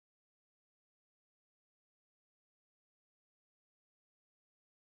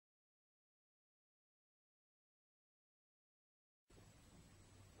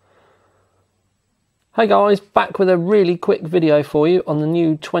Hey guys, back with a really quick video for you on the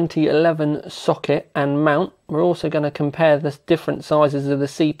new 2011 socket and mount. We're also going to compare the different sizes of the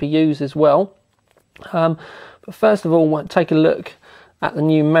CPUs as well. But first of all, we'll take a look at the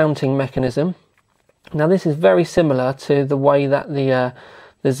new mounting mechanism. Now this is very similar to the way that the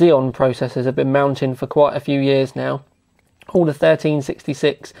Xeon processors have been mounting for quite a few years now. All the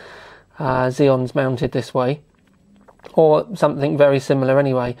 1366 Xeons mounted this way, or something very similar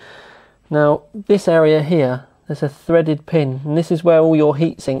anyway. Now this area here, there's a threaded pin, and this is where all your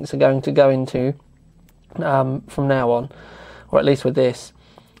heat sinks are going to go into from now on, or at least with this.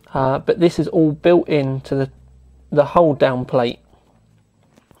 But this is all built into the hold down plate.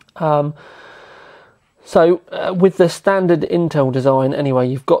 So with the standard Intel design anyway,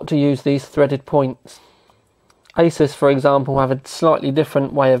 you've got to use these threaded points. Asus, for example, have a slightly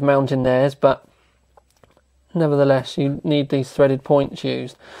different way of mounting theirs, but nevertheless you need these threaded points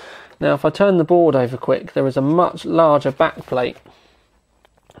used. Now if I turn the board over quick, there is a much larger back plate.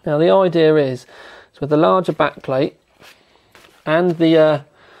 Now the idea is, with the larger back plate and the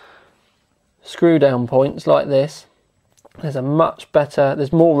screw down points like this,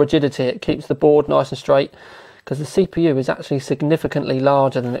 there's more rigidity. It keeps the board nice and straight, because the CPU is actually significantly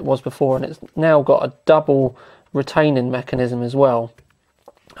larger than it was before, and it's now got a double retaining mechanism as well.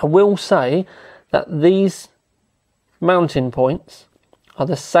 I will say that these mounting points are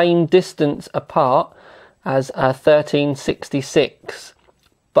the same distance apart as a 1366,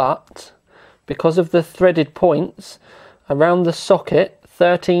 but because of the threaded points around the socket,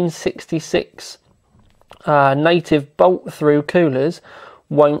 1366 native bolt through coolers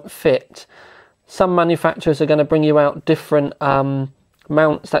won't fit. Some manufacturers are going to bring you out different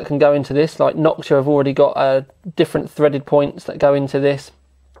mounts that can go into this, like Noctua have already got different threaded points that go into this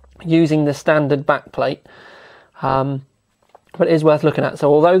using the standard backplate. But it is worth looking at. So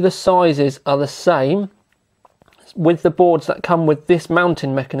although the sizes are the same, with the boards that come with this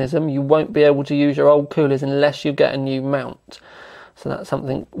mounting mechanism, you won't be able to use your old coolers unless you get a new mount. So that's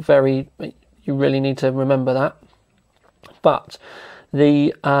something you really need to remember that. But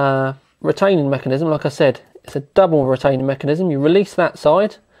the retaining mechanism, like I said, it's a double retaining mechanism. You release that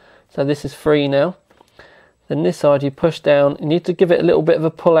side, so this is free now. Then this side you push down. You need to give it a little bit of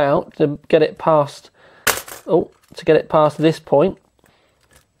a pull out to get it past this point.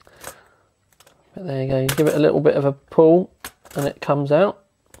 But there you go, you give it a little bit of a pull and it comes out.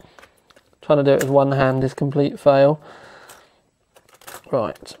 Trying to do it with one hand is complete fail.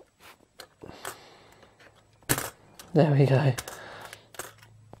 Right, there we go.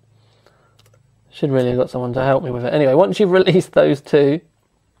 Should really have got someone to help me with it. Anyway, once you've released those two,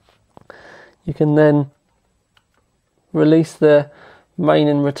 you can then release the main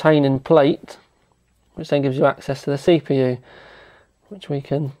and retaining plate, which then gives you access to the CPU, which we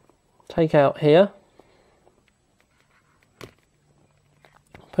can take out here,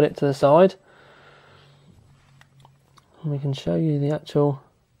 put it to the side, and we can show you the actual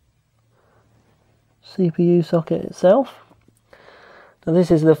CPU socket itself. Now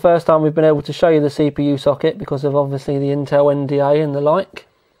this is the first time we've been able to show you the CPU socket because of obviously the Intel NDA and the like.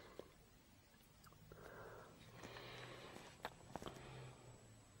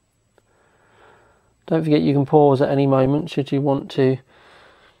 Don't forget you can pause at any moment should you want to.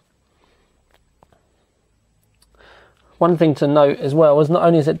 One thing to note as well is not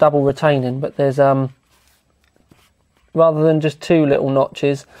only is it double retaining, but there's rather than just two little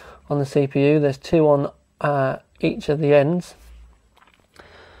notches on the CPU, there's two on each of the ends.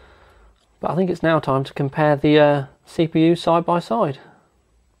 But I think it's now time to compare the CPU side by side.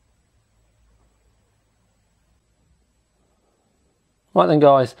 Right then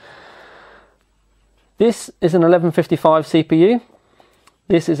guys, this is an 1155 CPU,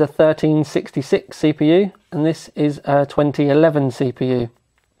 this is a 1366 CPU, and this is a 2011 CPU.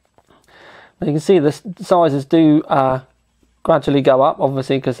 Now you can see the sizes do gradually go up,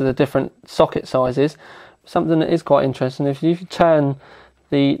 obviously because of the different socket sizes. Something that is quite interesting, if you turn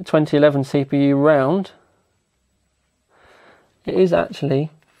the 2011 CPU round, it is actually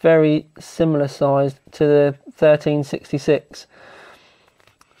very similar sized to the 1366.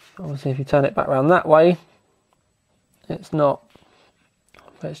 Obviously if you turn it back around that way, it's not,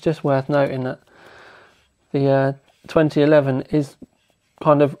 but it's just worth noting that the 2011 is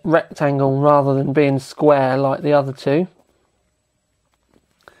kind of rectangle rather than being square like the other two.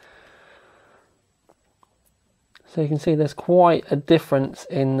 So you can see there's quite a difference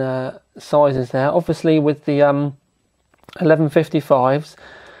in sizes there. Obviously with the 1155s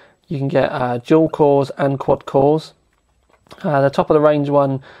you can get dual cores and quad cores. The top of the range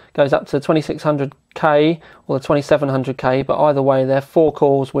one goes up to 2600K 2600K or the 2700K, but either way they're 4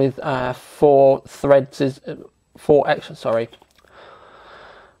 cores with 4 threads, 4 extra, sorry.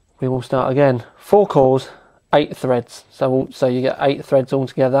 We will start again. 4 cores, 8 threads, so you get 8 threads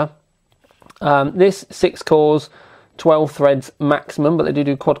altogether. This 6 cores, 12 threads maximum, but they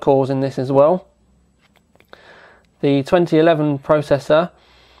do quad cores in this as well. The 2011 processor,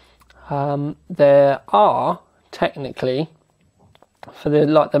 there are technically, for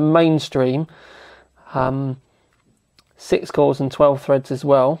the mainstream, 6 cores and 12 threads as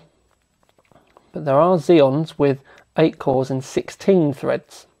well, but there are Xeons with 8 cores and 16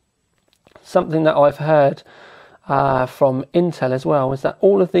 threads. Something that I've heard from Intel as well is that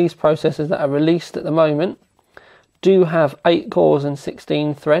all of these processors that are released at the moment do have 8 cores and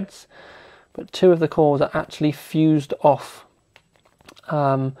 16 threads, but 2 of the cores are actually fused off.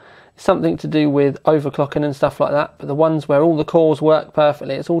 Something to do with overclocking and stuff like that, but the ones where all the cores work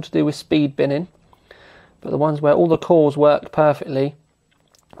perfectly, it's all to do with speed binning, but the ones where all the cores work perfectly,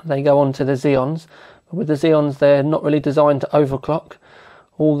 they go on to the Xeons. But with the Xeons, they're not really designed to overclock.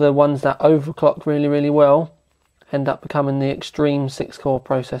 All the ones that overclock really, really well end up becoming the extreme 6-core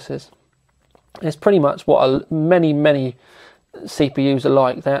processors. It's pretty much what many CPUs are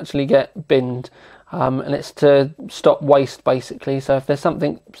like. They actually get binned, and it's to stop waste basically. So if there's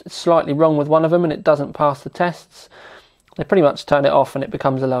something slightly wrong with one of them and it doesn't pass the tests, they pretty much turn it off and it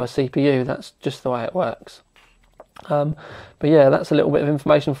becomes a lower CPU. That's just the way it works. But yeah, that's a little bit of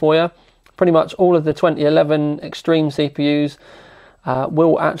information for you. Pretty much all of the 2011 Extreme CPUs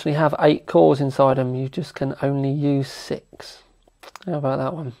will actually have 8 cores inside them. You just can only use 6. How about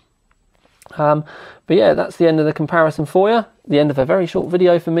that one? But yeah, that's the end of the comparison for you. The end of a very short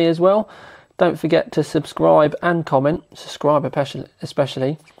video for me as well. Don't forget to subscribe and comment. Subscribe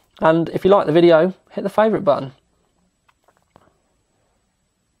especially. And if you like the video, hit the favourite button.